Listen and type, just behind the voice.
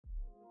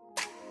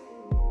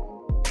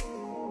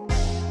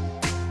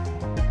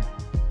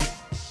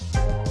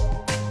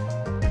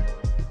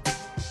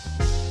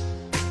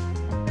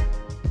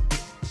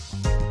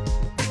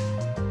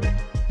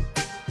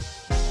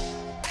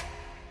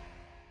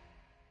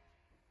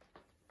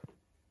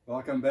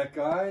Welcome back,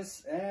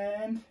 guys,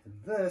 and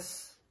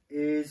this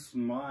is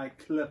my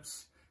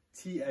Klipsch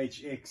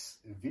THX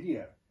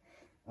video.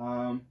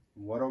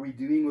 What are we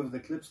doing with the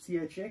Klipsch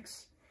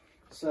THX?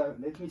 So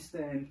let me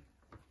stand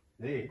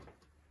there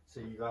so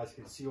you guys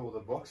can see all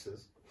the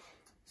boxes.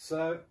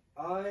 So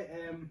I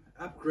am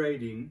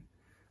upgrading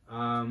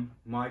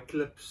my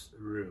Klipsch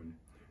room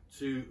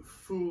to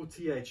full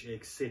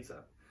THX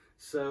setup.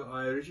 So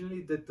I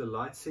originally did the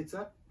light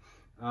setup.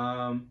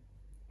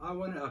 I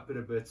want to up it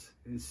a bit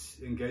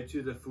and go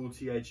to the full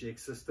THX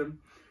system.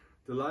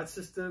 The light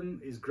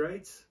system is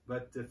great,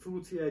 but the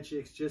full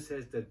THX just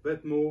has that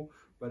bit more,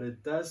 but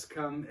it does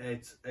come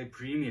at a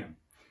premium.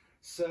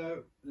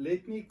 So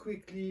let me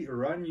quickly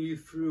run you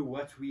through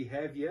what we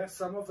have here.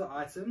 Some of the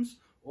items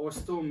are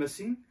still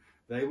missing.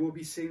 They will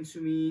be sent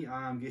to me,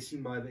 I'm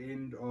guessing, by the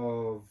end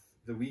of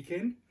the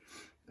weekend.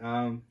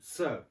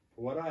 So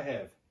what I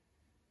have: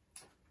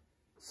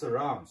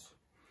 surrounds.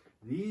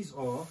 These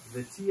are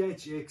the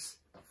THX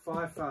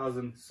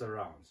 5000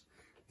 surrounds.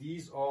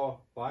 These are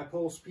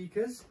bipole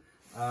speakers.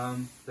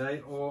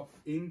 They are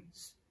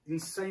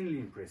insanely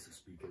impressive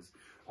speakers.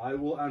 I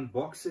will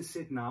unbox a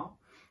set now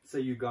so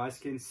you guys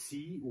can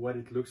see what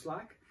it looks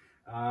like.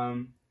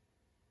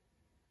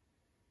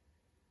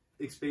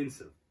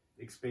 Expensive.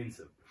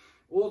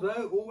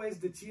 Although always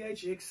the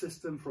THX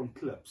system from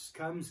Klipsch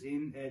comes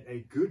in at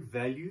a good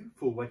value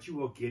for what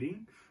you are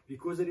getting,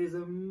 because it is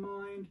a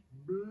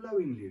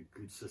mind-blowingly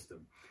good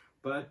system.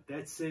 But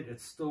that said,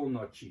 it's still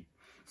not cheap.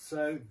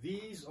 So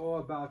these are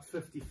about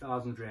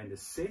 50,000 Rand a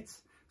set.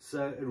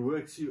 So it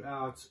works you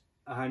out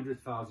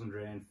 100,000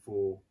 Rand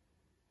for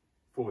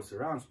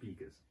surround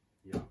speakers.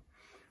 Yeah,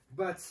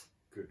 but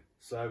good.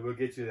 So we'll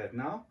get to that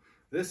now.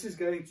 This is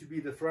going to be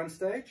the front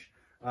stage.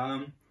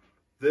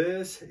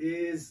 This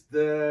is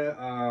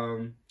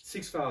the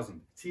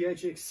 6000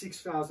 THX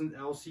 6000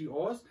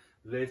 LCRs,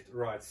 left,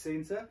 right,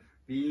 center,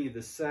 being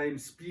the same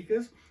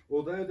speakers,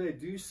 although they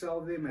do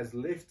sell them as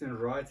left and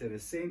right and a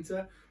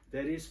center.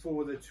 That is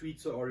for the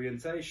tweeter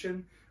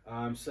orientation,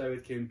 so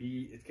it can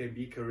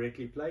be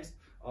correctly placed.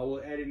 I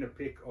will add in a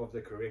pic of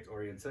the correct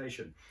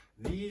orientation.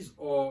 These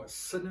are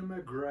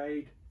cinema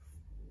grade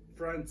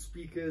front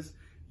speakers,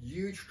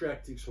 huge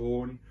Tractix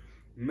horn,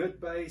 mid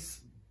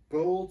bass,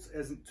 built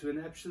as to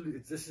an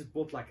absolute, this is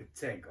built like a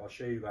tank. I'll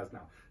show you guys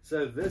now.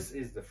 So this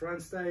is the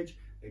front stage,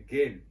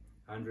 again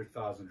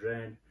 100,000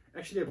 Rand,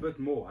 actually a bit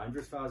more,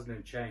 100,000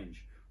 and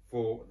change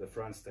for the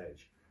front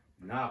stage.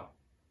 Now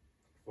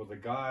for the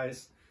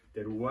guys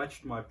that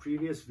watched my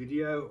previous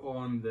video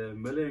on the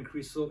Miller &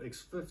 Crystal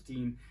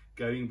X15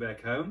 going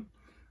back home,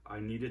 I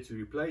needed to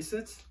replace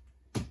it.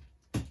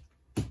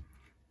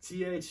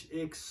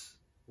 THX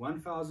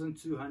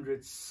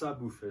 1200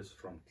 subwoofers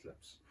from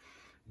Klipsch.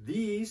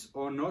 These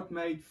are not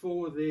made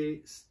for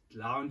the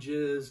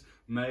lounges,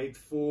 made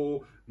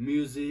for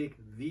music.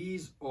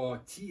 These are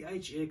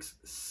THX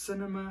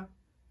cinema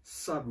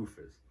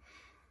subwoofers.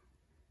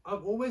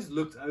 I've always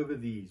looked over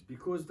these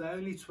because they're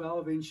only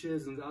 12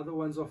 inches and the other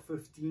ones are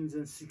 15s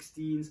and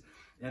 16s,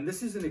 and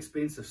this is an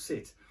expensive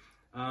set.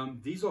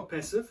 These are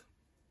passive.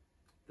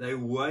 They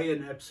weigh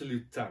an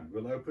absolute ton.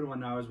 We'll open one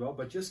now as well,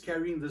 but just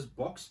carrying this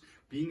box,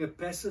 being a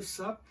passive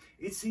sub,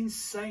 it's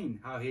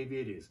insane how heavy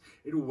it is.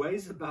 It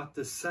weighs about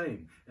the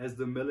same as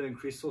the Miller &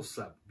 Crystal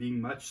sub,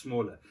 being much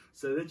smaller.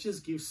 So that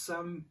just gives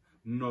some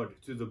nod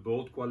to the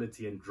build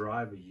quality and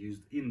driver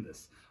used in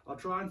this. I'll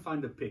try and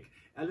find a pic.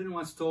 Alan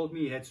once told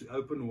me he had to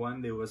open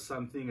one, there was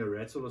something, a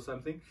rattle or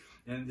something,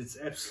 and it's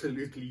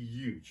absolutely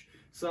huge.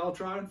 So I'll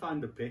try and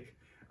find a pic.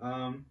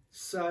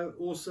 So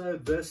also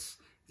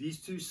these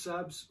two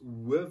subs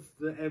with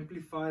the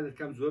amplifier that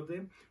comes with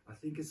them, I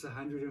think it's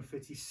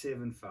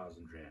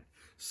 157,000 Rand.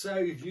 So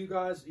if you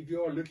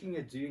are looking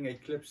at doing a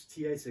Klipsch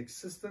THX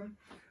system,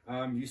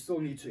 you still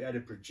need to add a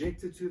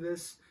projector to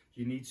this,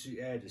 you need to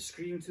add a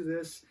screen to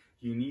this,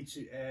 you need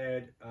to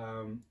add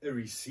a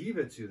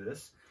receiver to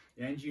this,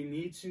 and you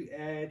need to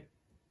add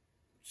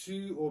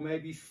 2 or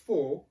maybe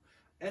 4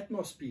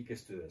 Atmos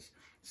speakers to this.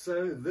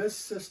 So this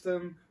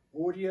system,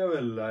 audio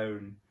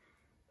alone,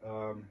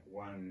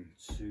 1,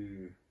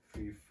 2,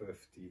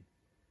 350,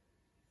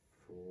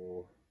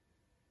 4,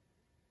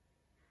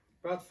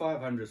 about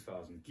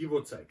 500,000, give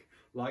or take.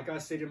 Like I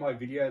said in my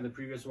video, the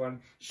previous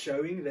one,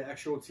 showing the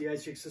actual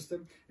THX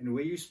system and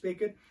where you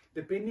spec it,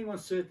 depending on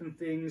certain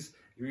things,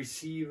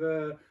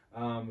 receiver,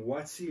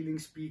 white ceiling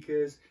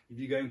speakers. If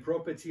you're going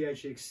proper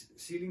THX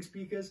ceiling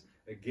speakers,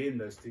 again,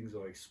 those things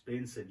are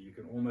expensive. You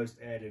can almost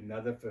add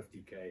another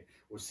 50k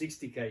or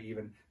 60k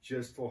even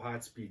just for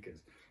height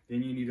speakers.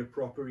 Then you need a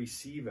proper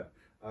receiver.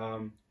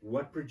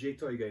 What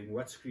projector are you going,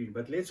 what screen?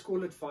 But let's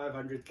call it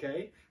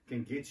 500k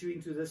can get you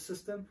into this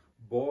system,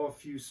 bar a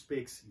few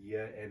specs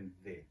here and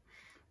there.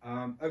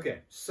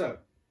 Okay, so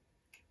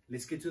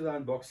let's get to the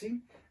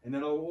unboxing, and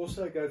then I'll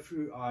also go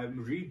through,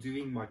 I'm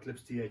redoing my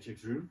Klipsch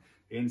THX room,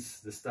 hence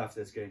the stuff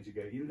that's going to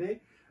go in there.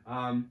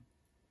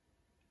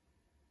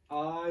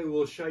 I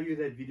will show you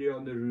that video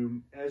on the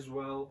room as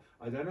well.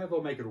 I don't know if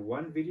I'll make it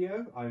one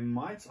video. I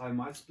might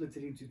split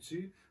it into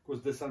 2,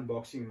 because this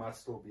unboxing might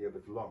still be a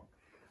bit long.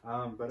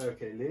 But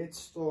okay, let's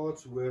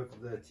start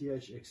with the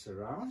THX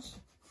surrounds.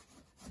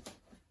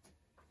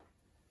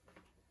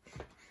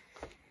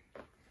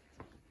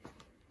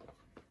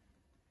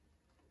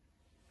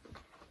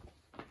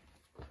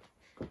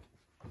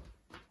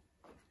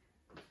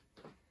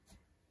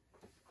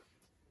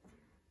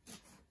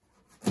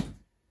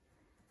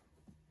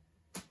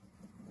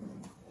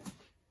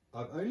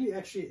 I've only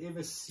actually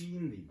ever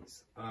seen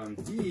these.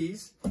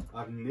 These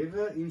I've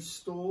never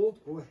installed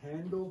or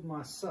handled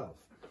myself.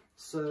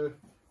 So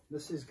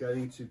this is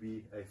going to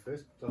be a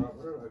first.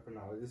 What do I open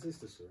now? This is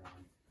the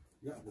surround.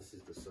 Yeah, this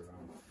is the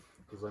surround.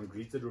 Because I'm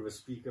greeted with a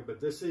speaker.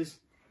 But this is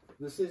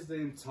the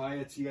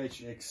entire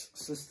THX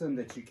system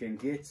that you can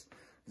get.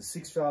 The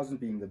 6000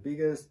 being the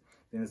biggest.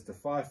 Then it's the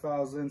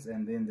 5000s,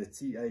 and then the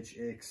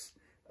THX.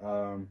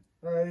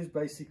 It's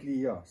basically,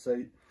 yeah.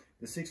 So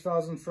the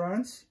 6000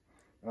 fronts.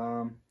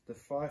 The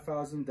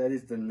 5000, that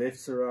is the left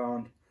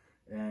surround,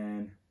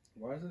 and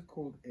why is it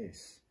called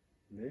S?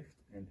 Left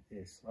and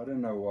S. I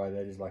don't know why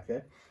that is like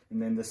that.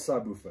 And then the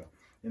subwoofer.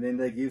 And then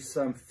they give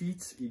some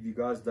feet. If you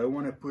guys don't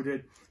want to put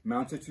it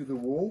mounted to the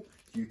wall,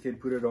 you can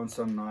put it on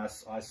some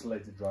nice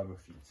isolated driver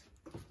feet.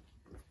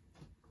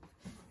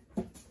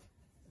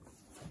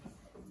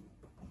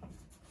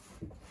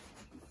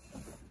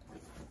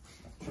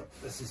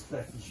 This is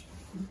packaged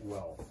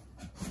well.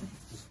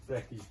 This is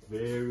packaged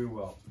very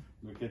well.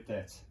 Look at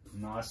that,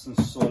 nice and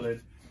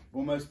solid,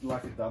 almost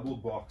like a double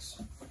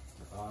box.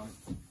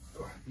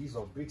 These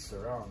are big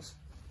surrounds.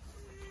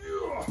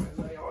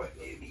 They are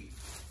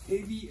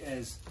heavy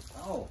as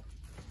hell.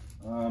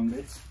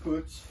 Let's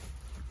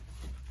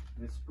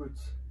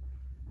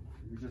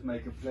just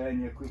make a plan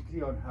here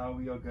quickly on how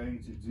we are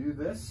going to do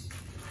this.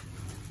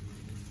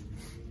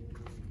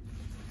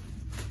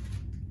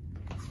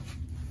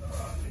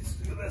 Let's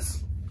do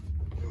this.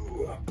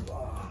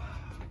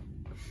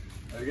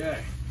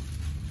 Okay.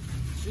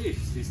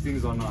 Jeez, these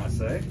things are nice,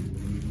 eh?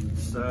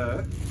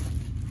 So,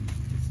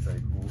 let's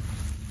take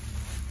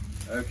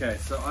off. Okay,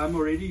 so I'm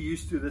already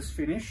used to this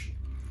finish.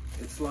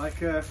 It's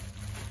like a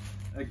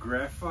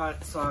graphite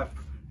type,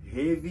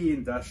 heavy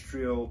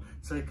industrial,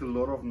 take a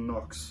lot of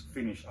knocks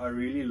finish. I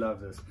really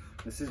love this.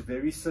 This is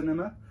very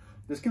cinema.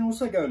 This can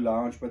also go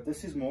lounge, but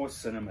this is more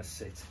cinema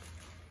set.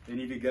 Then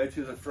if you go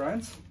to the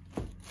front,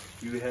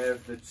 you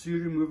have the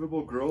 2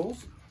 removable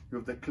grills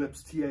with the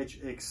Klipsch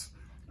THX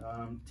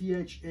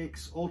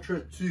THX Ultra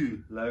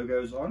 2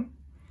 logos on.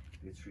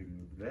 Let's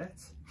remove that.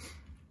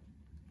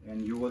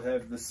 And you will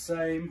have the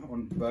same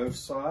on both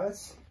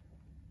sides,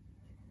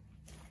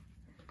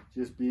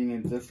 just being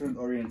in different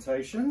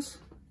orientations.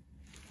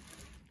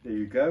 There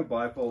you go,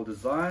 bipole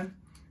design,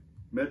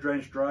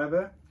 mid-range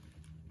driver,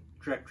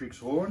 Tractrix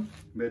horn,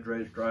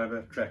 mid-range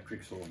driver,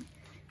 Tractrix horn.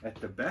 At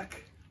the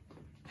back,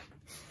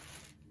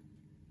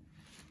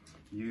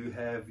 you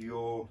have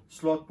your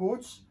slot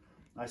ports.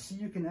 I see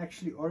you can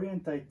actually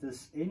orientate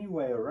this any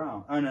way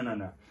around. Oh,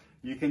 no.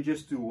 You can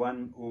just do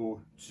 1 or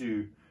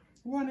 2.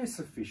 1 is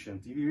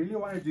sufficient. If you really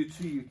want to do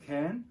 2, you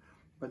can,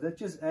 but that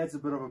just adds a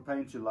bit of a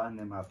pain to line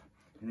them up.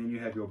 And then you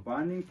have your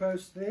binding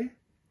post there.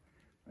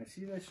 I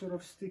see they sort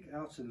of stick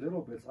out a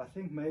little bit. I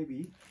think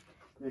maybe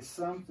there's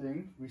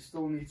something we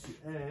still need to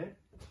add,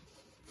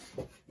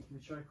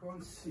 which I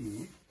can't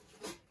see.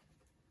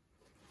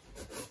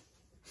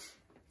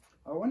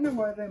 I wonder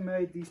why they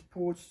made these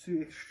ports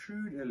to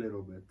extrude a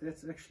little bit.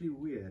 That's actually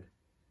weird.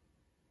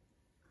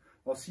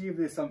 I'll see if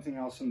there's something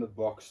else in the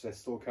box that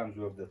still comes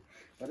with it.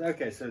 But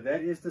okay, so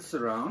that is the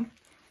surround.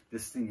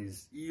 This thing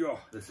is,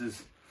 this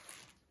is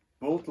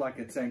built like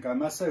a tank. I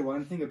must say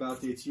one thing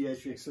about the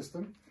THX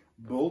system.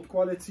 Build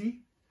quality,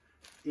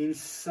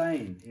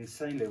 insane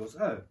levels.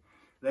 Oh,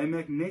 they're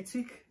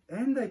magnetic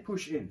and they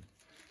push in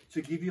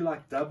to give you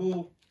like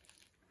double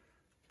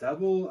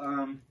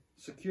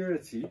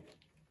security.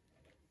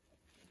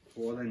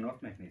 Or are they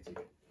not magnetic?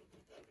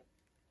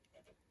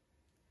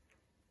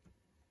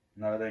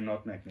 No, they're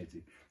not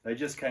magnetic. They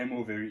just came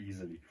off very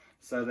easily.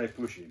 So they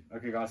push in.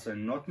 Okay guys, so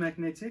not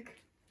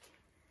magnetic.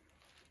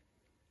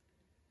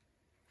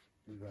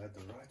 We've got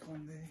the right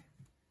one there.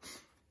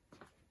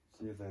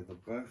 See if they're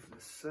both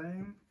the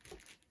same.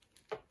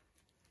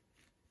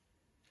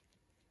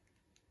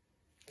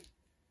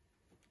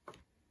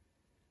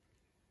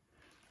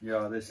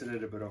 Yeah, they sit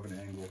at a bit of an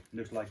angle.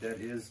 Looks like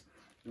that is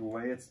the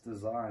way it's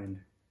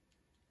designed.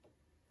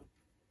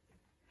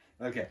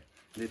 Okay,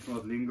 let's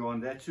not linger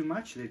on that too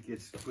much.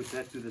 Let's put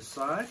that to the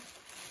side.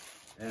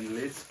 And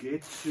let's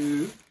get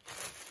to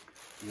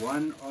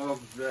one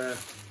of the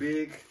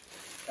big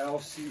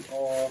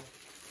LCR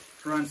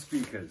front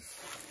speakers.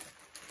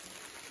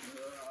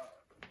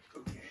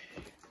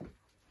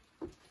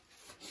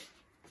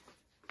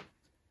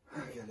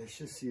 Okay, let's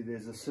just see.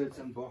 There's a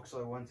certain box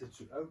I wanted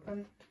to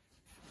open.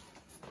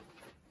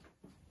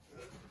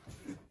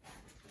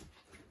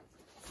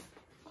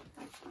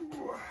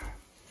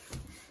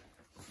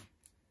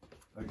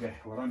 Okay,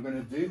 what I'm going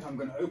to do, I'm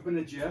going to open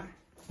it here,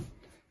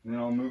 and then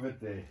I'll move it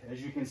there.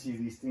 As you can see,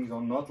 these things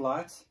are not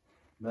light,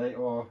 they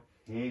are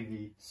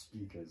heavy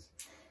speakers.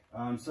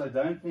 So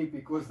don't think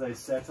because they're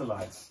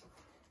satellites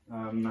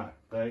No,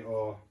 they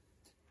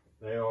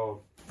are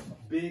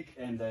big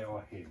and they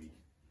are heavy.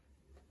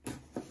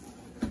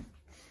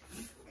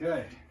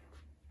 Okay,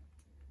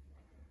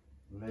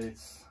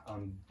 let's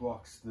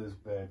unbox this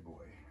bad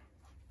boy.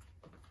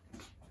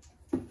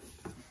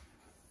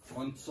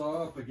 On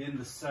top, again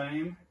the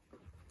same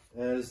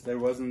as there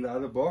was in the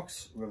other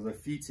box with the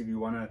feet if you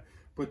want to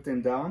put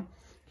them down.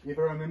 If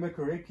I remember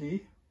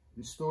correctly,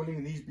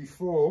 installing these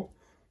before,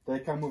 they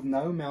come with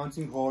no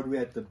mounting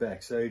hardware at the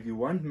back. So if you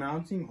want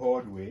mounting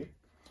hardware,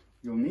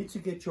 you'll need to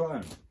get your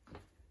own.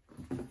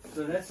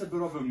 So that's a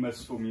bit of a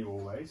miss for me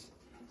always.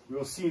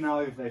 We'll see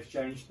now if they've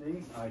changed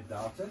things. I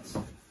doubt it.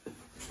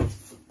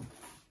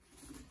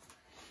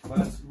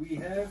 But we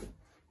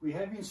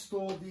have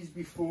installed these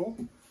before,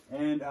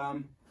 and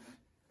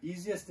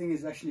easiest thing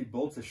is actually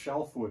built a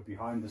shelf for it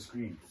behind the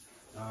screen.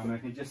 I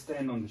can just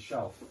stand on the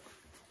shelf.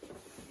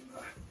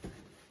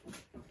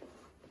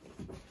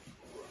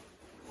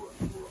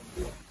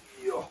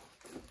 You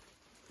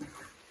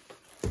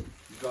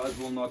guys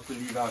will not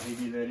believe how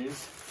heavy that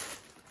is.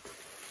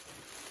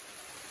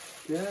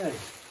 Okay,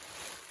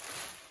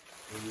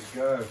 there we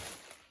go.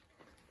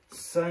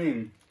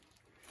 Same.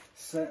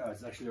 Oh,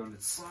 it's actually on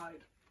its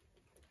side.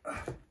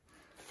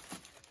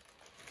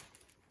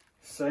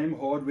 Same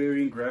hardware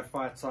in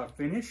graphite type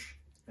finish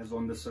as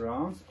on the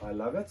surround. I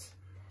love it.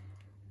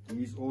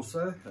 These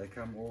also, they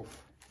come off.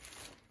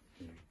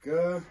 There we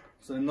go.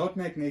 So not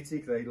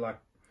magnetic, they like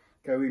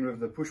go in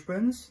with the push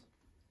pins.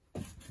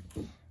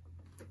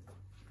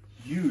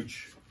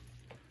 Huge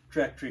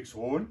Tractrix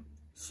horn,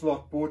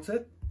 slot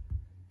ported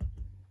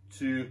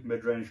to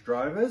mid-range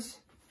drivers.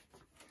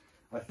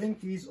 I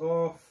think these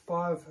are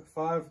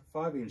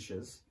 5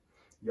 inches.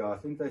 Yeah, I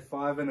think they're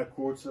 5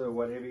 1/4 or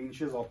whatever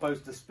inches. I'll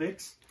post the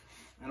specs,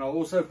 and I'll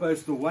also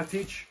post the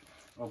wattage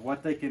of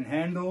what they can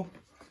handle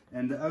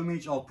and the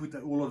ohmage. I'll put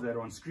all of that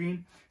on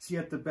screen. See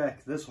at the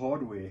back, this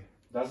hardware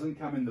doesn't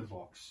come in the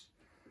box.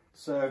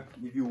 So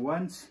if you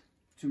want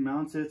to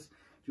mount it,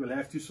 you'll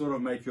have to sort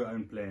of make your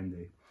own plan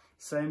there.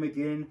 Same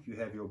again, you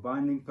have your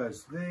binding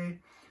post there.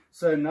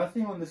 So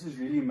nothing on this is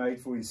really made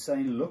for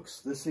insane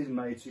looks. This is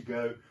made to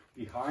go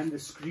behind the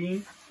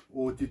screen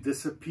or to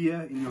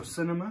disappear in your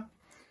cinema.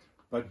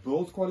 But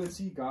build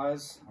quality,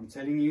 guys, I'm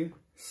telling you,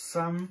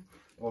 some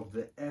of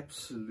the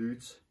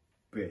absolute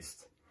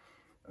best.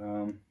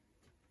 I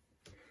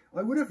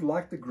would have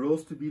liked the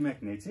grills to be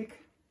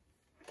magnetic.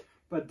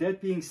 But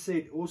that being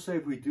said, also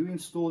if we do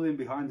install them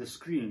behind the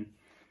screen,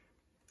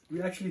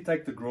 we actually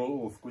take the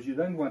grill off because you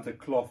don't want a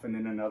cloth and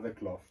then another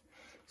cloth.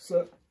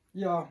 So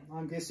yeah,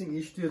 I'm guessing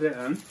each to their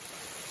own.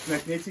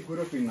 Magnetic would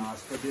have been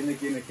nice, but then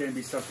again it can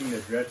be something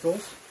that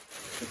rattles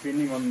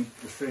depending on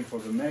the strength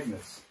of the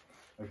magnets.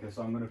 Okay,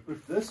 so I'm going to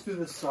put this to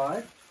the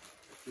side.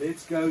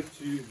 Let's go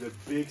to the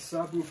big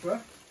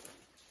subwoofer.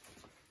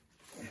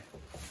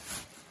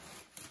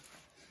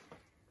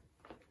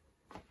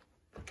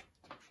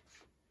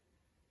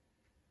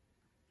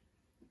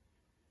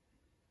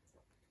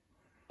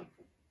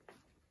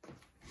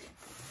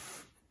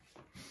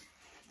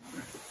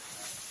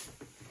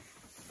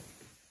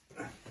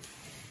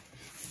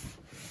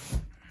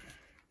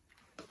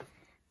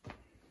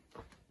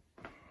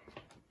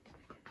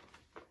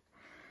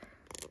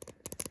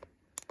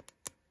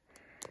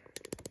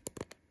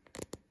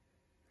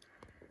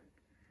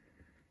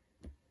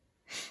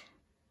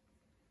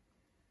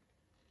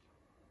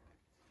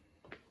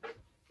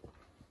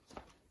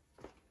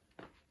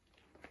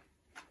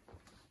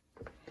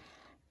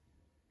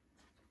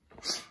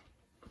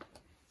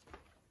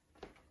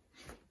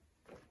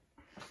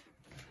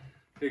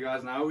 Okay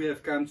guys, now we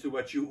have come to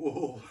what you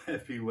all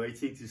have been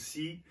waiting to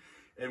see,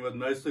 and what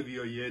most of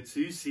you are here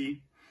to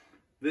see.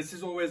 This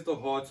is always the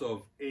heart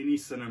of any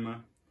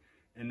cinema,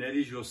 and that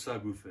is your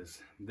subwoofers.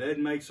 That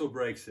makes or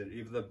breaks it.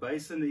 If the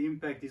bass and the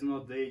impact is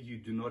not there, you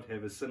do not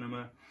have a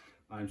cinema.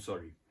 I'm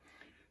sorry.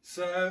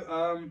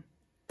 So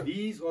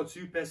these are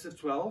 2 passive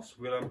 12s.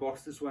 We'll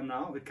unbox this one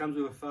now. It comes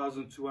with a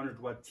 1200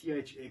 watt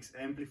THX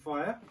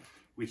amplifier,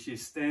 which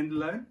is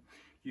standalone.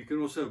 You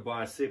can also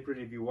buy a separate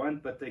if you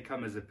want, but they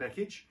come as a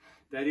package.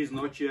 That is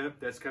not here,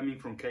 that's coming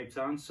from Cape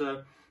Town.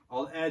 So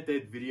I'll add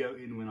that video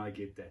in when I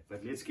get that.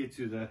 But let's get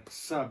to the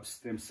subs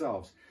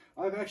themselves.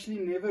 I've actually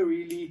never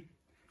really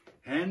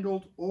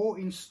handled or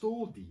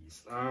installed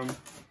these.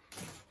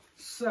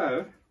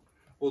 So,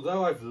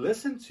 although I've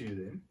listened to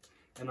them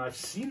and I've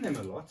seen them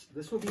a lot,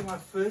 this will be my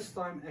first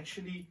time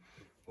actually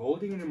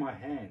holding it in my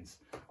hands.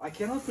 I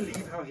cannot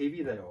believe how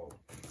heavy they are.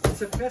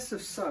 It's a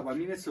passive sub. I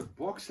mean, it's a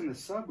box and a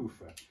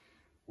subwoofer.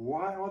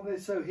 Why are they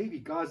so heavy?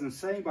 Guys, I'm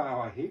saying by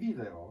how heavy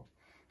they are.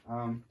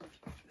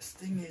 This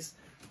thing is,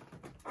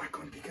 I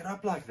can't pick it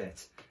up like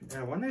that. And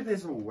I wonder if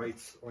there's a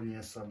weight on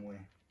here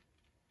somewhere,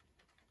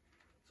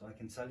 so I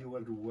can tell you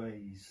what it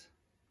weighs.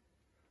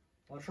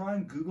 I'll try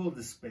and Google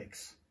the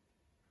specs.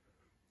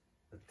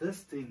 But this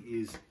thing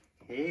is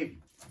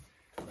heavy.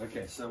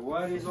 Okay, so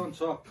what is on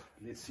top?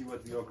 Let's see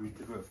what we are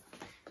greeted with.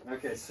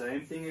 Okay,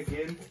 same thing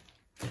again.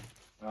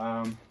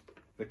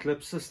 The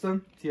Klipsch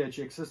system,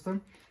 THX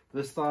system.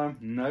 This time,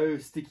 no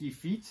sticky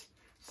feet.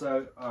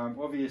 So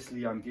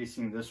obviously I'm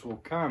guessing this will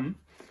come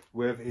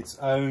with its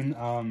own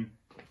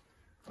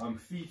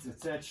feet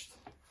attached.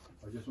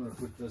 I just want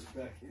to put this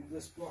back in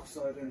this box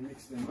so I don't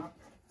mix them up.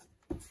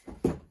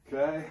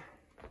 Okay,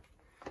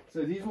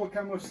 so these will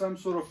come with some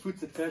sort of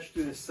foot attached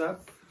to the sub,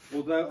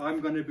 although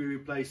I'm going to be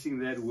replacing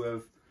that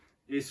with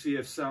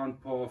SVF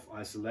Sound Path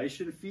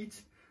isolation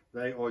feet.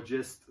 They are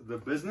just the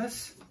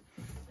business,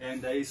 and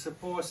they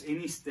surpass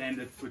any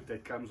standard foot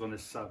that comes on a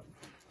sub.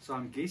 So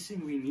I'm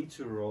guessing we need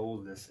to roll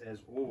this as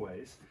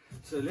always.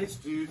 So let's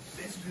do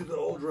the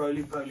old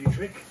roly-poly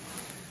trick.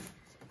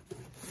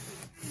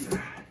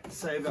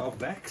 Save our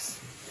backs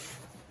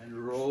and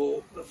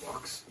roll the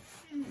box.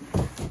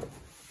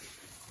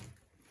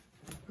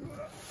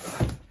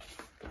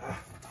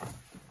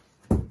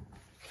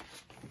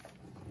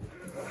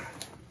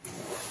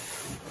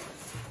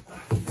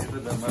 Never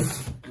the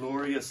most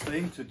glorious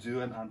thing to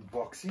do an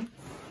unboxing.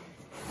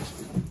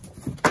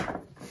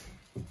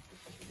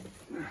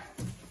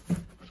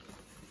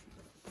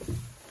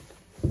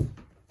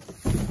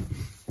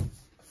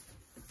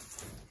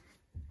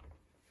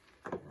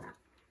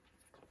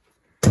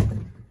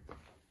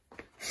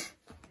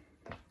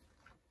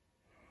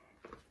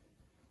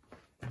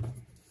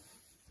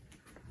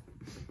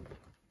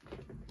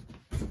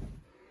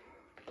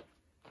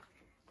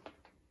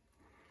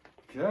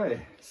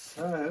 Okay,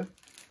 so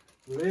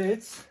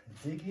let's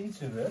dig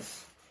into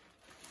this.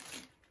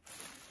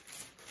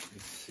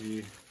 Let's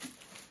see,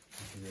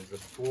 there's a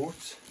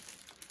port.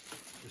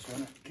 Just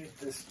want to get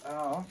this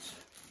out.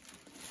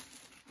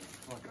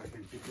 Like I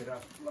can pick it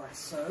up like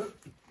so.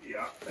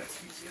 Yeah,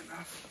 that's easy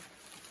enough.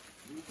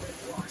 Move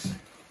that box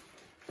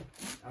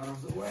out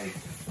of the way.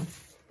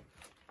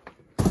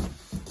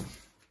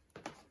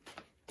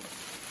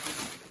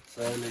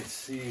 So let's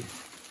see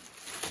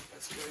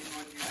what's going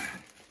on here.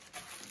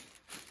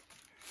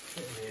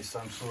 There's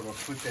some sort of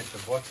foot at the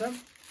bottom.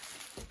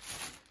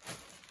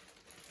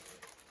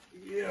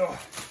 Yeah.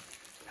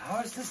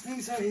 How is this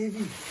thing so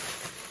heavy?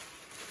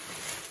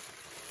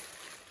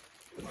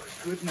 Oh my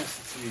goodness,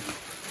 it's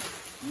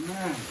heavy.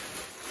 Man.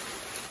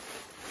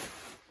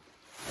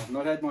 I've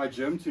not had my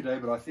gym today,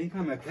 but I think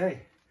I'm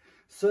okay.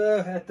 So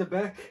at the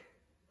back,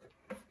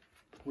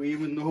 where you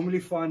would normally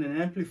find an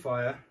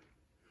amplifier,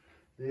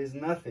 there's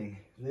nothing.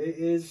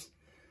 There's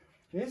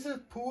a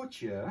port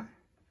here.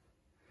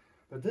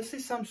 But this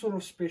is some sort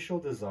of special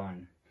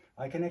design.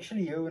 I can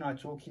actually hear when I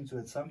talk into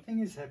it, something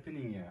is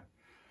happening here.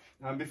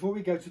 Before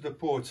we go to the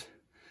port,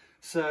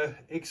 so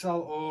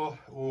XLR,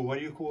 or what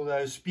do you call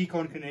those,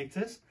 speak-on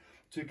connectors,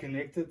 to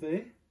connect it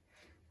there.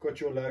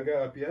 Got your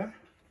logo up here.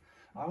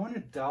 I want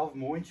to delve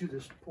more into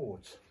this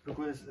port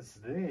because it's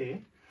there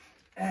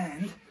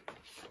and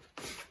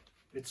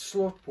it's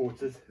slot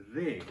ported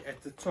there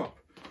at the top.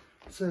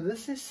 So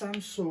this is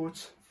some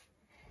sort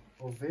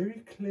of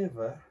very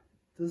clever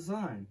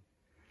design.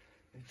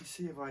 Let me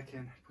see if I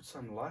can put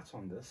some light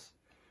on this.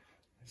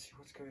 Let's see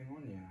what's going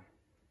on here.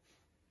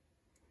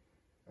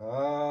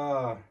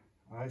 Ah,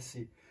 I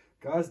see.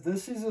 Guys,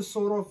 this is a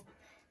sort of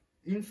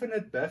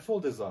infinite baffle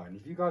design.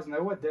 If you guys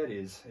know what that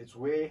is, it's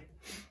where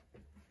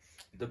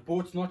the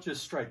port's not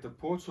just straight, the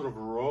port sort of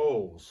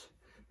rolls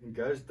and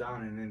goes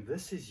down, and then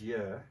this is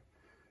here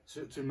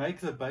so to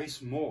make the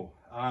bass more.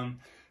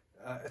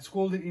 It's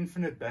called the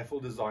infinite baffle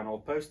design. I'll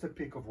post a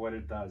pic of what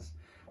it does.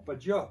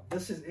 But yeah,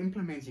 this is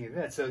implementing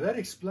that. So that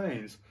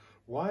explains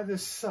why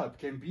this sub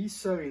can be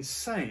so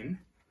insane,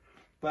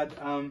 but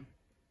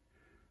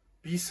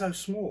be so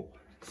small.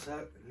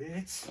 So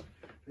let's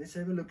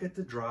have a look at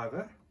the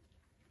driver.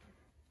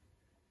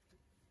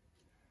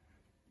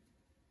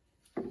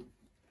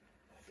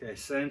 Okay,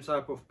 same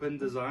type of pin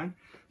design.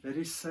 That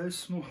is so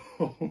small.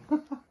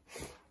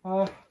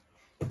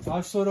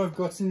 I've sort of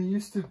gotten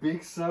used to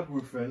big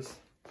subwoofers.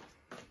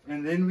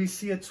 And then we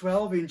see a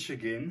 12-inch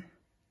again.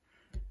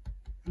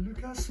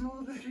 Look how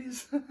small that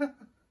is.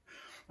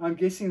 I'm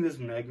guessing this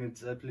magnet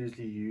is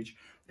absolutely huge.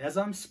 As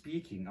I'm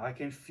speaking, I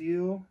can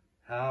feel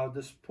how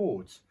this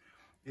port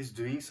is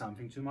doing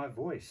something to my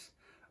voice.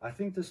 I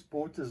think this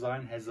port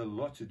design has a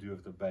lot to do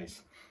with the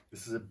bass.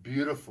 This is a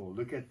beautiful,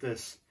 look at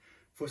this.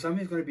 For something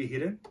that's going to be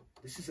hidden,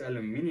 this is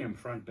aluminium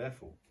front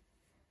baffle.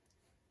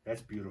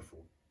 That's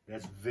beautiful.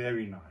 That's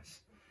very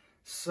nice.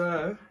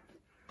 So,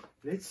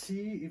 let's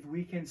see if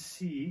we can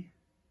see.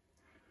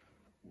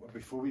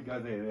 Before we go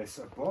there, there's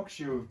a box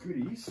here of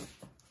goodies.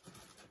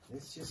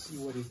 Let's just see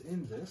what is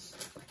in this.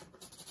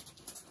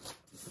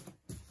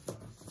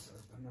 Let's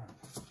open up.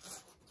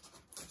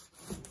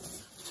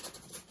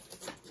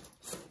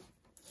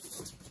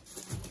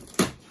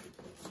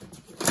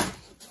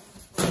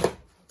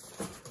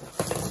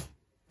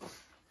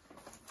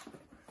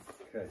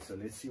 Okay, so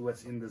let's see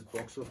what's in this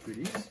box of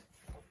goodies.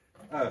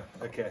 Oh,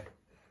 okay.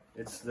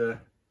 It's a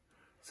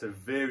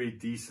very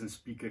decent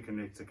speaker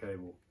connector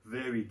cable.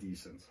 Very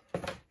decent.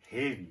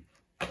 Heavy.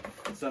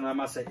 So I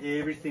must say,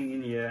 everything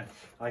in here,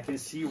 I can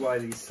see why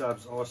these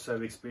subs are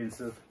so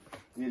expensive.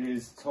 It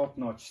is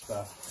top-notch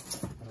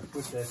stuff. I'll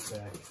put that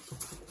back.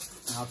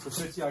 Now it's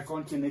a pity I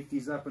can't connect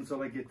these up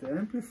until I get the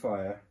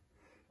amplifier.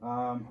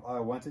 I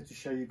wanted to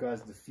show you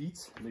guys the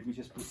feet. Let me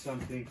just put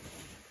something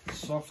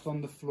soft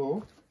on the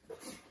floor.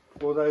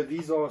 Although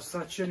these are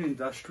such an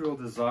industrial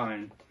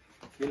design,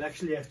 you'll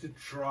actually have to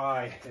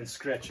try and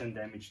scratch and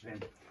damage them.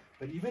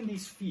 But even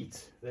these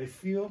feet, they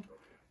feel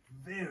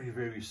very,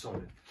 very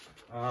solid.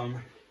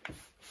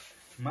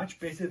 Much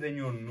better than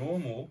your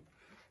normal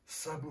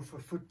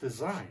subwoofer foot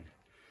design.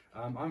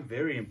 I'm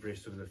very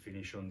impressed with the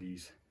finish on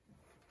these.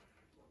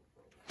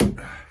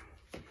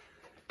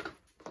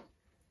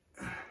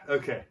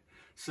 Okay,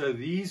 so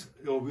these,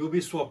 we'll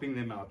be swapping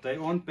them out. They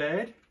aren't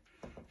bad,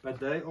 but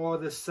they are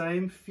the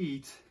same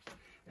feet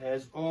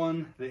as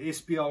on the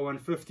SPR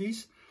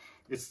 150s.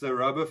 It's the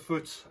rubber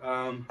foot,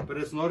 but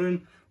it's not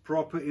in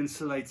proper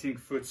insulating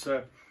foot,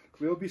 so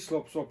we'll be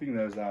swapping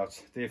those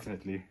out,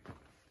 definitely.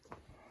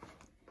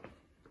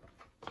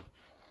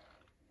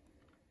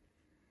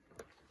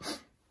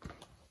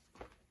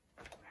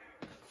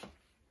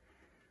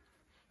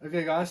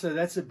 Okay guys, so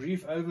that's a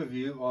brief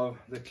overview of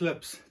the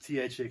Klipsch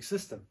THX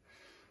system.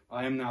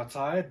 I am now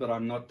tired, but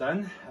I'm not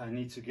done. I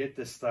need to get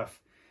this stuff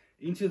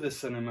into the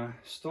cinema,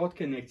 start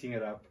connecting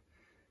it up.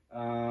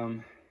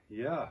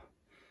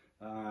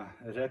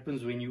 It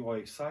happens when you are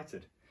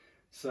excited.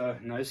 So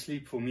no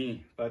sleep for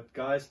me. But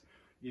guys,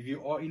 if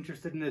you are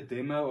interested in a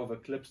demo of a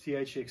Klipsch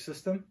THX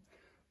system,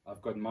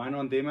 I've got mine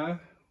on demo.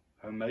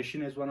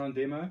 Homation has one on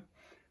demo.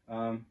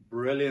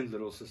 Brilliant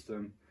little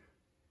system.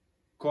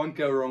 Can't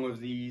go wrong with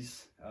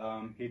these.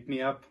 Hit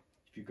me up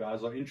if you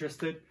guys are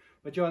interested.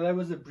 But yeah, that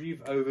was a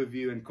brief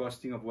overview and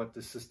costing of what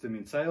the system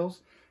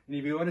entails. And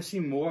if you want to see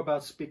more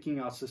about speccing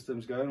out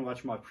systems, go and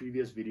watch my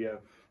previous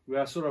video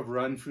where I sort of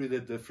run through the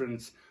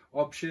different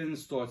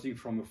options, starting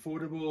from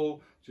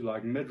affordable to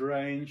like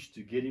mid-range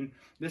to getting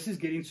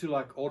to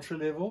like ultra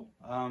level.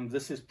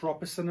 This is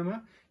proper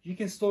cinema. You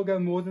can still go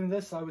more than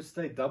this. I would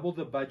say double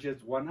the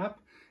budget, one up.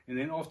 And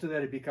then after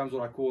that, it becomes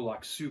what I call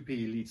like super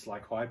elites,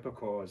 like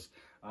hypercars,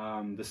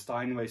 the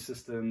Steinway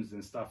systems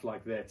and stuff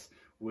like that,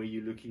 where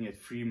you're looking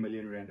at 3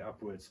 million rand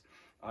upwards.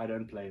 I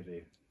don't play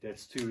there.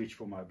 That's too rich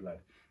for my blood.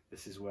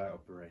 This is where I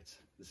operate.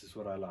 This is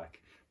what I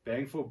like.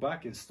 Bang for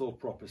buck and still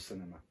proper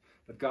cinema.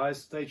 But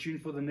guys, stay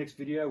tuned for the next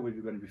video where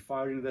we're going to be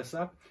firing this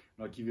up.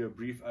 And I'll give you a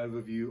brief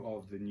overview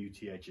of the new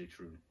THX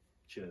room.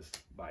 Cheers.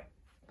 Bye.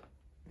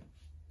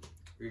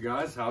 Hey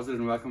guys, how's it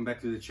and welcome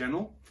back to the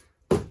channel.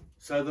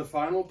 So the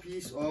final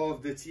piece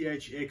of the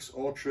THX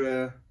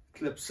Ultra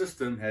Klipsch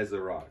system has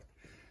arrived.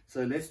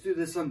 So let's do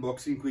this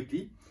unboxing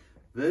quickly.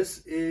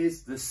 This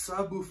is the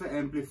subwoofer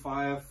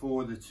amplifier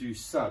for the two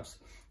subs.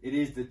 It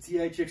is the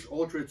THX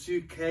Ultra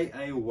 2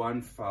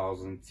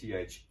 KA1000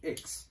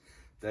 THX.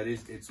 That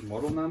is its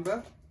model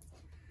number.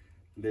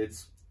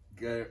 Let's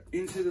go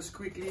into this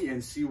quickly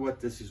and see what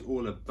this is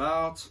all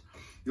about.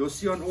 You'll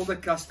see on all the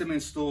custom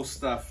install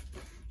stuff,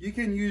 you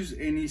can use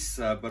any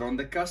sub, but on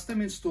the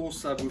custom install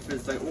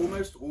subwoofers, they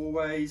almost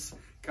always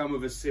come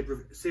with a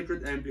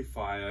separate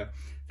amplifier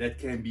that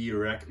can be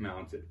rack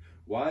mounted.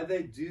 Why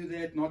they do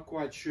that, not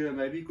quite sure.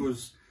 Maybe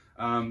because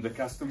the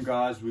custom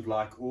guys would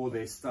like all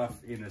their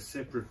stuff in a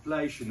separate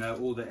place, you know,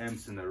 all the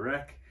amps in a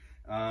rack.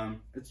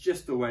 It's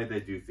just the way they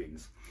do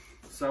things.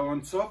 So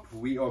on top,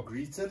 we are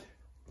greeted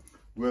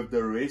with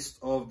the rest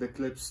of the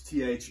Klipsch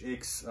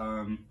THX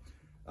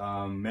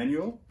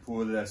manual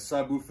for the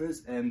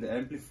subwoofers and the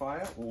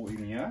amplifier all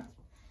in here.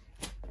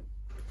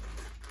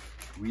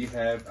 We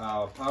have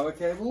our power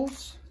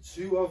cables,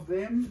 2 of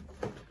them,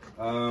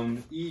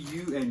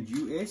 EU and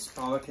US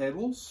power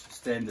cables,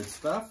 standard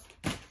stuff.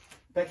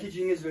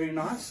 Packaging is very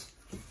nice,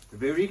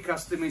 very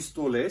custom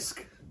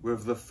install-esque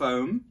with the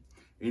foam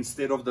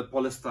instead of the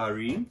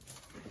polystyrene.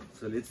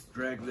 So let's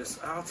drag this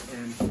out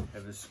and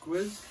have a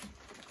squiz.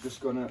 Just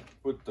gonna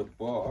put the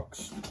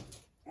box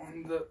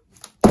on the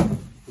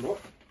floor.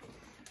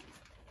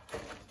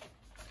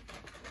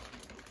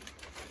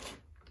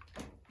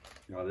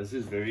 Yeah, this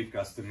is very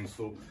custom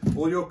install.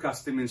 All your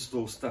custom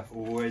install stuff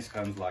always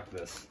comes like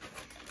this.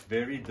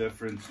 Very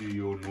different to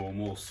your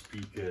normal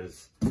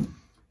speakers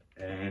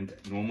and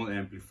normal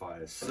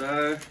amplifiers.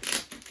 So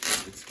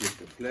let's get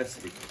the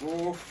plastic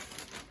off.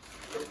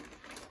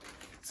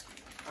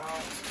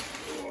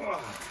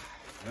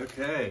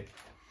 Okay,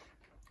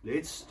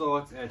 let's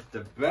start at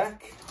the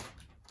back.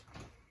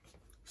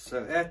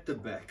 So at the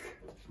back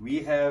we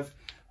have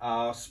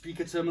our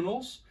speaker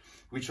terminals,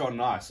 which are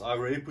nice. I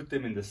already put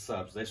them in the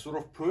subs. They sort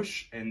of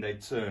push and they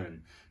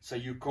turn, so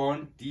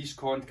these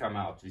can't come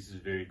out. This is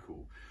very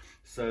cool.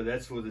 So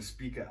that's for the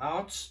speaker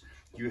outs.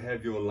 You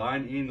have your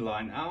line in,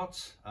 line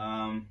out,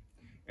 and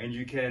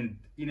you can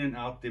in and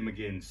out them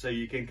again. So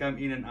you can come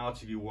in and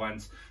out if you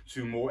want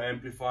to more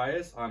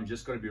amplifiers. I'm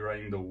just going to be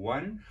running the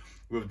one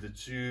with the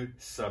 2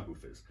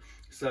 subwoofers.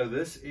 So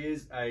this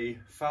is a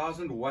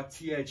 1000 watt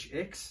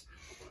THX.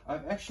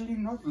 I've actually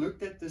not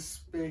looked at the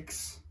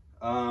specs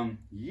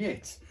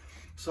yet,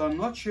 so I'm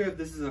not sure if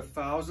this is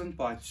 1000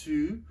 by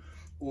 2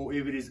 or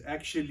if it is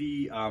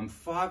actually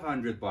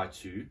 500 by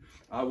 2.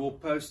 I will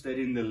post that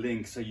in the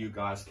link so you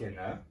guys can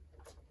know.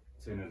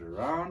 Turn it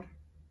around.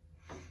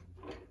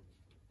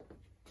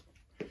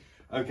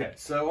 Okay,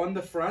 so on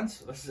the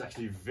front, this is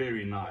actually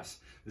very nice.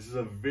 This is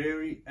a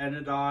very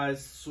anodized,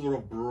 sort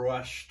of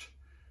brushed,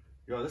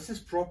 yeah, this is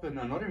proper,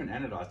 no, not even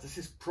anodized, this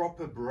is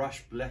proper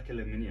brushed black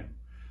aluminium.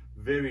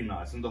 Very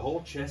nice, and the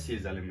whole chassis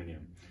is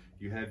aluminium.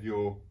 You have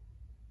your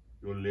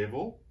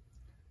level,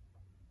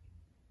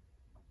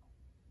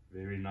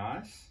 very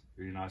nice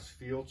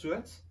feel to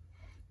it.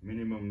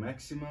 Minimum,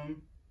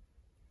 maximum.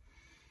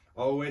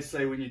 I always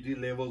say when you do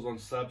levels on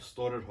subs,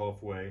 start it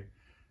halfway.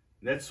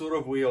 That's sort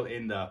of where you'll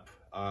end up,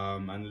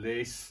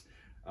 unless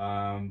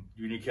when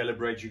you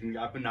calibrate, you can go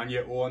up and down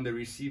here, or on the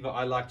receiver.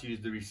 I like to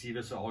use the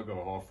receiver, so I'll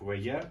go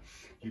halfway here.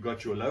 You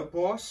got your low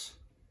pass.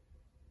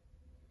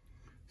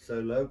 So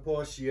low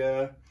pass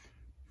here,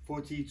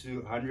 40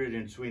 to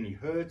 120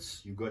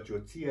 hertz. You got your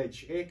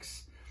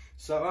THX.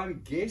 So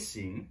I'm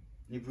guessing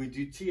if we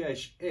do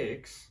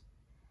THX,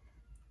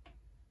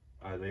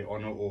 are they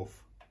on or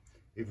off?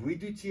 If we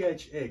do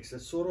THX,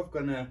 it's sort of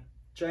gonna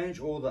change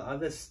all the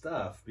other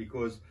stuff,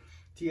 because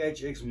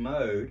THX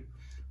mode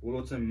will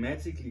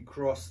automatically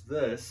cross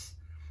this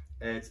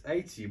at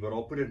 80, but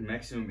I'll put it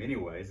maximum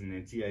anyways, and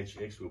then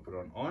THX will put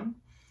on.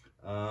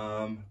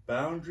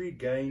 Boundary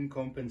gain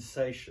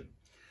compensation.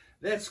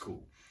 That's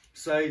cool.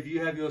 So if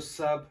you have your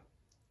sub,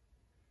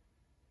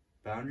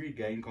 boundary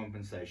gain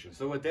compensation.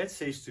 So what that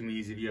says to me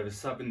is if you have a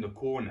sub in the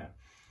corner,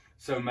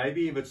 so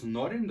maybe if it's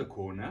not in the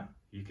corner,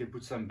 you can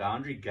put some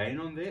boundary gain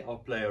on there. I'll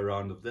play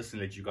around with this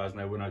and let you guys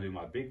know when I do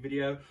my big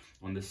video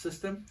on the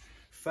system.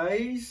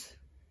 Phase,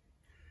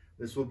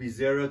 this will be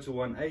 0 to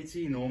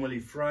 180, normally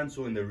front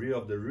or in the rear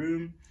of the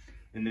room.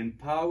 And then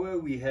power,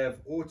 we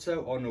have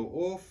auto on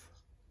or off.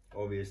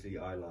 Obviously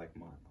I like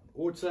mine on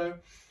auto.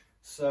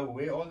 So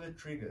where are the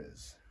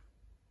triggers?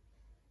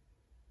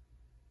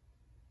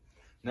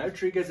 No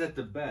triggers at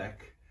the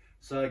back,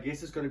 so I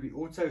guess it's going to be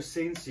auto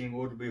sensing,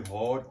 or it'll be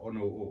hard on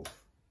or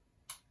off.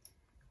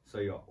 So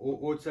yeah,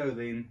 auto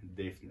then,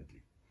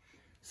 definitely.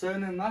 So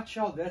in a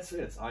nutshell, that's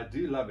it. I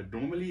do love it.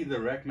 Normally the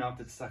rack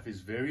mounted stuff is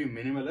very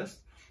minimalist.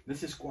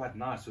 This is quite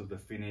nice with the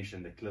finish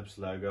and the Klipsch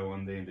logo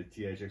on there and the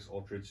THX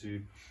Ultra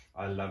 2.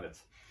 I love it.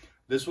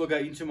 This will go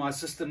into my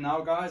system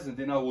now, guys, and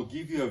then I will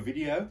give you a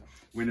video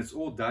when it's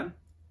all done.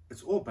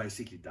 It's all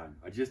basically done.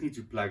 I just need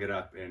to plug it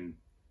up and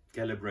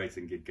calibrate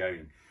and get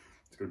going.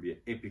 It's going to be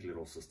an epic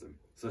little system.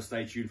 So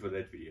stay tuned for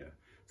that video.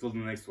 Till the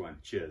next one.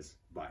 Cheers.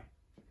 Bye.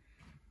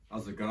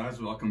 How's it,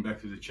 guys? Welcome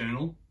back to the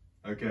channel.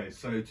 Okay,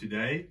 so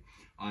today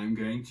I'm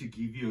going to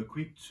give you a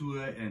quick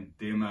tour and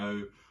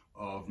demo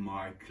of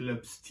my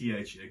Klipsch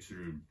THX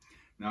room.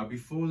 Now,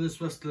 before this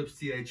was Klipsch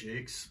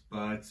THX,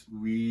 but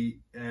we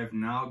have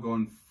now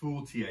gone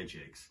full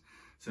THX.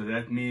 So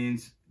that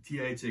means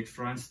THX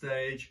front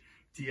stage,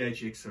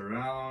 THX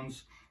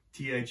surrounds,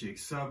 THX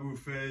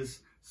subwoofers,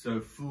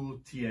 so full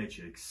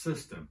THX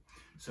system.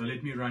 So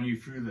let me run you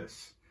through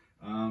this.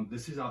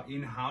 This is our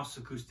in-house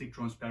acoustic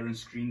transparent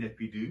screen that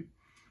we do.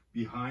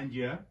 Behind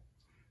here,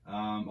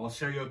 I'll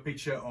show you a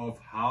picture of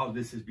how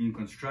this has been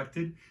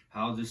constructed,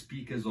 how the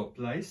speakers are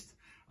placed.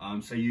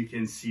 So you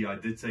can see I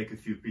did take a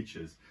few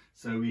pictures.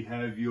 So we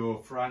have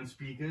your front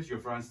speakers, your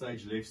front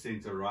stage, left,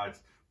 center, right,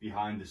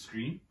 behind the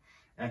screen.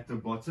 At the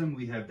bottom,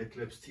 we have the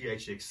Klipsch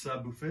THX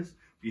subwoofers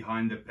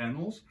behind the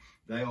panels.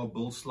 They are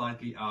built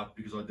slightly out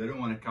because I didn't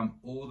want to come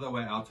all the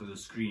way out of the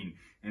screen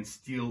and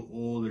steal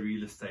all the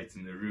real estate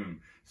in the room.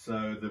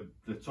 So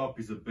the top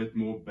is a bit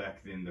more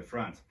back than the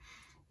front.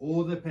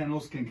 All the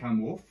panels can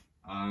come off.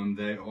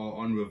 They are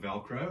on with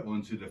Velcro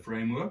onto the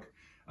framework.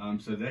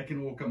 So that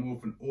can all come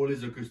off, and all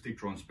is acoustic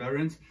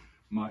transparent.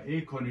 My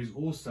aircon is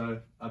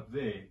also up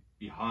there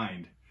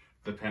behind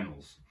the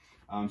panels.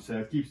 So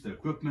it keeps the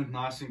equipment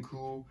nice and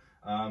cool.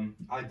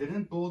 I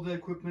didn't build the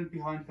equipment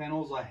behind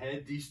panels. I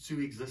had these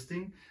two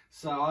existing,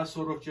 so I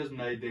sort of just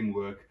made them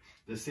work.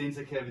 The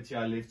sensor cavity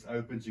I left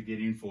open to get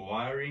in for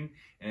wiring,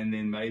 and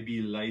then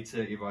maybe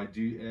later if I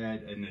do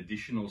add an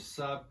additional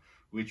sub,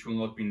 which will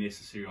not be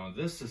necessary on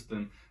this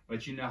system,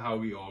 but you know how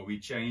we are. We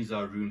change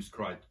our rooms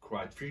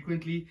quite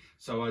frequently,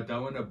 so I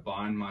don't want to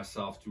bind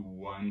myself to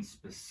one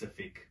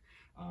specific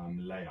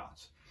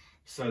layout.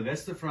 So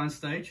that's the front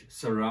stage.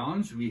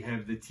 Surrounds, we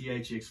have the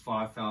THX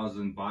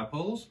 5000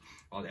 bipoles.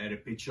 I'll add a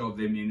picture of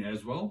them in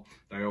as well.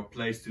 They are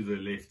placed to the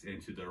left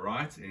and to the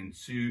right, and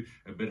two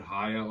a bit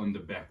higher on the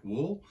back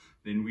wall.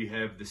 Then we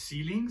have the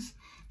ceilings.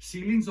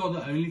 Ceilings are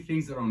the only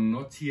things that are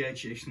not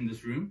THX in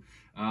this room.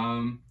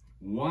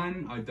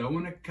 One, I don't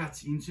want to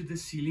cut into the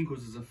ceiling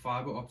because it's a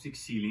fiber optic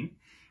ceiling.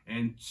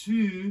 And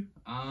two,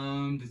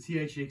 the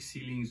THX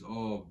ceilings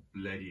are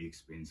bloody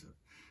expensive.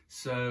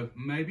 So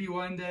maybe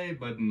one day,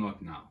 but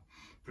not now.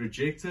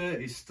 Projector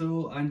is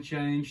still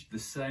unchanged, the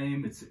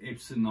same. It's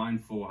Epson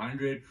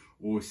 9400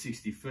 or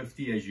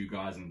 6050 as you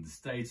guys in the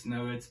States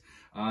know it.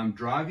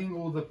 Driving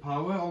all the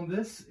power on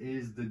this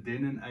is the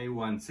Denon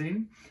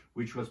A110,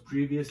 which was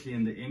previously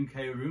in the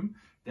MK room.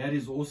 That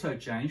is also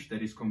changed.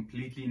 That is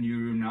completely new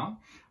room now.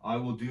 I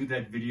will do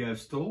that video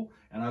still,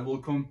 and I will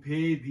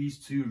compare these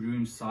two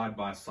rooms side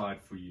by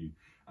side for you.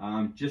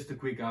 Just a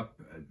quick up,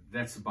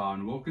 that's the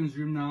Bowen Wilkins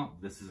room now.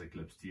 This is a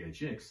Klipsch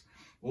THX,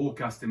 all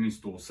custom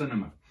install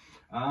cinema.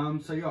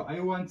 So yeah,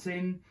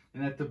 A110,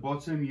 and at the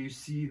bottom you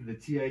see the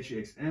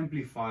THX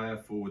amplifier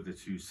for the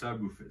two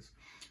subwoofers.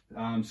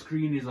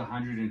 Screen is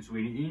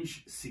 120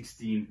 inch,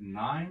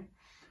 16:9.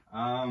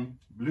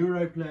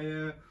 Blu-ray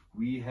player,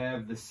 we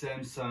have the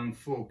Samsung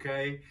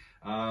 4K.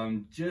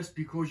 Just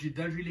because you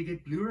don't really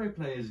get Blu-ray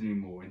players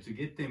anymore, and to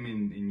get them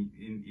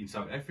in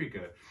South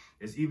Africa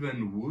is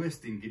even worse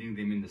than getting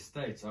them in the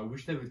States. I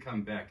wish they would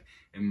come back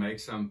and make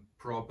some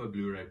proper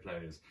Blu-ray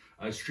players.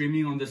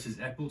 Streaming on this is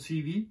Apple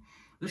TV.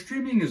 The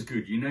streaming is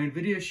good, you know,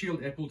 Nvidia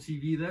Shield, Apple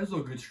TV, those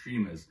are good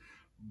streamers.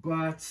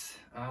 But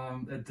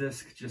a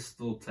disc just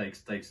still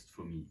takes it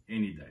for me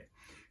any day.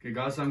 Okay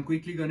guys, I'm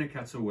quickly going to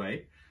cut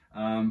away.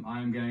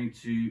 I'm going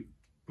to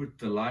put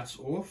the lights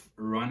off,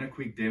 run a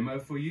quick demo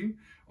for you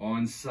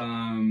on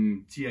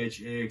some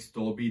THX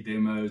Dolby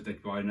demos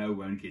that I know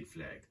won't get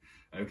flagged.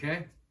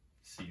 Okay,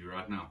 see you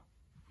right now.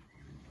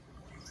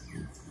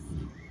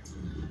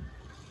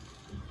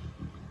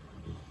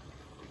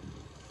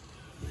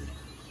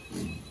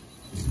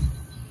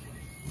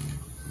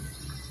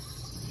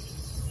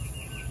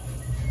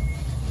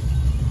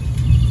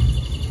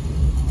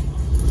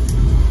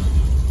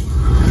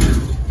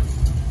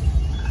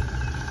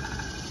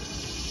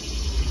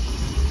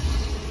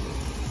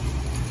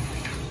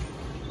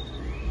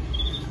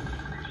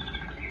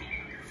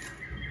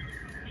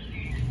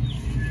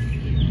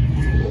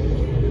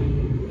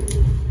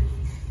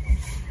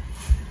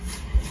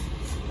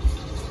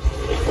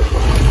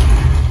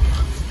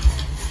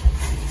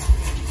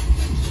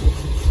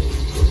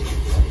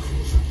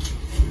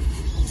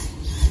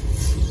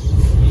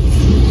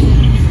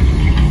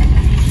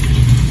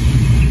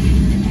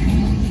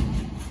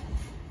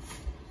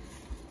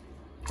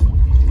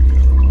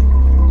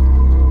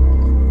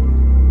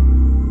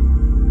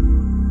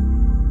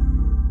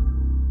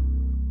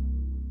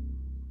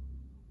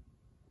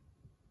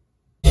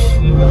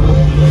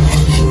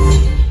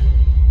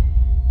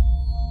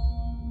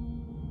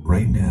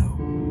 Right now,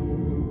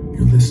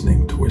 you're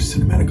listening to where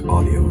cinematic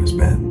audio has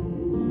been.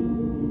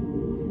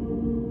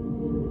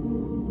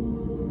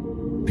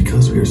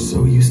 Because we are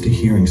so used to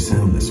hearing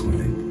sound this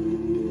way,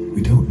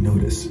 we don't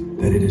notice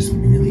that it is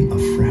merely a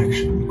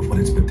fraction of what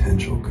its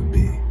potential could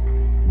be.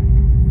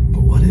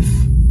 But what if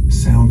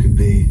sound could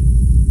be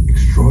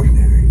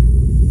extraordinary?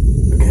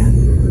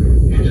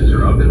 Again? Engines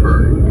are up and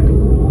burning.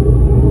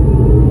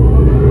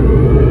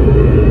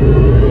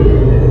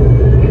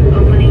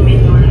 Opening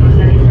main door for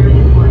setting through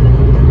deployment.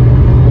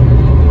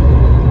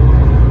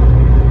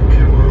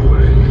 Okay, we're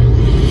away.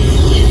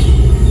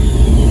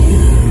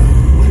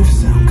 What if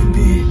sound could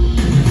be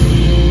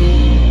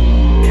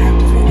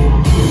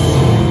captivating?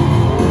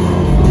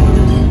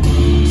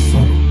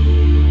 Subtle.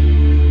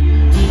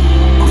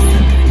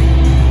 Authentic.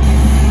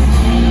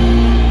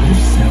 What if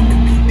sound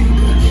could be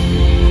deeper?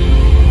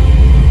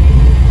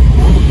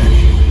 More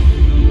dimensional?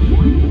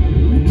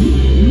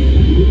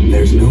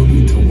 There's no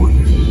need to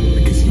wonder,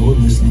 because you're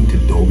listening to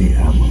Dolby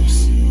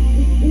Atmos.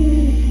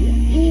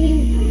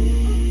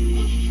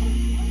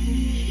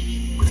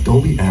 With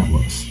Dolby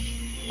Atmos,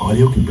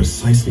 audio can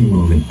precisely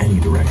move in any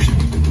direction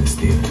in this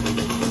theater.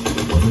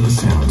 Whether the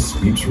sound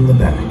sweeps from the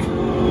back,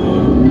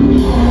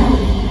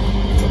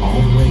 to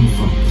all the way in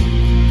front,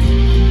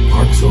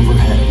 arcs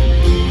overhead,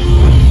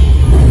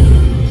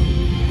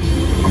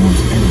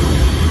 almost anywhere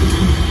in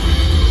between.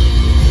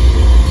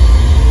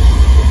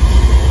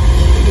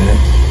 Today,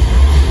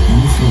 you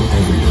will feel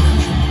every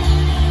dimension.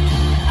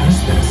 How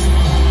does that sound?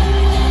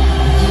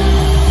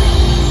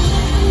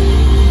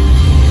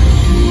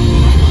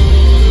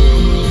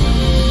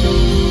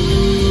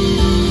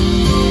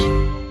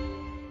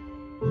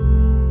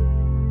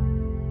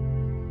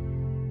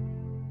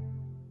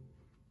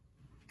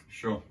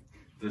 Sure,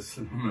 the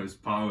cinema is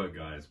power,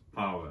 guys,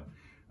 power.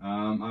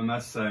 I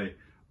must say,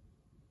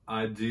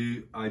 I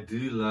do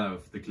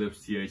love the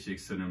Klipsch THX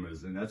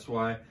cinemas, and that's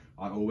why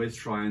I always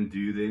try and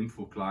do them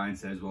for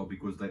clients as well,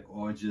 because they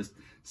are just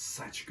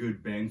such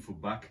good bang for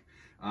buck.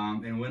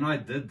 And when I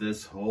did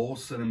this whole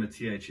cinema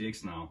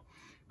THX now,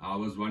 I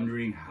was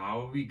wondering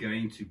how are we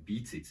going to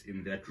beat it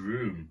in that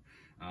room,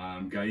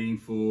 going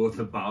for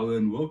the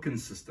Bowen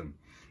Wilkins system.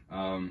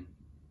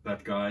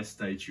 But guys,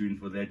 stay tuned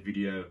for that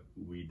video.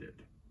 We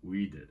did.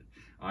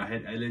 I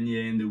had Alan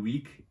here in the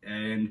week,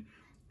 and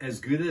as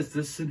good as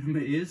this cinema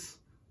is,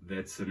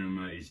 that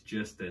cinema is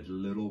just that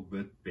little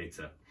bit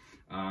better.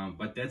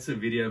 But that's a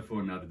video for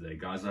another day,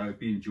 guys. I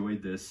hope you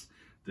enjoyed this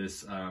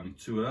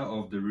tour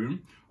of the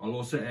room. I'll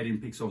also add in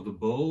pics of the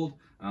build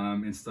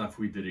and stuff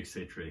we did,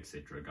 etc,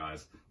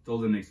 guys. Till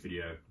the next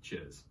video,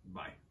 cheers,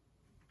 bye.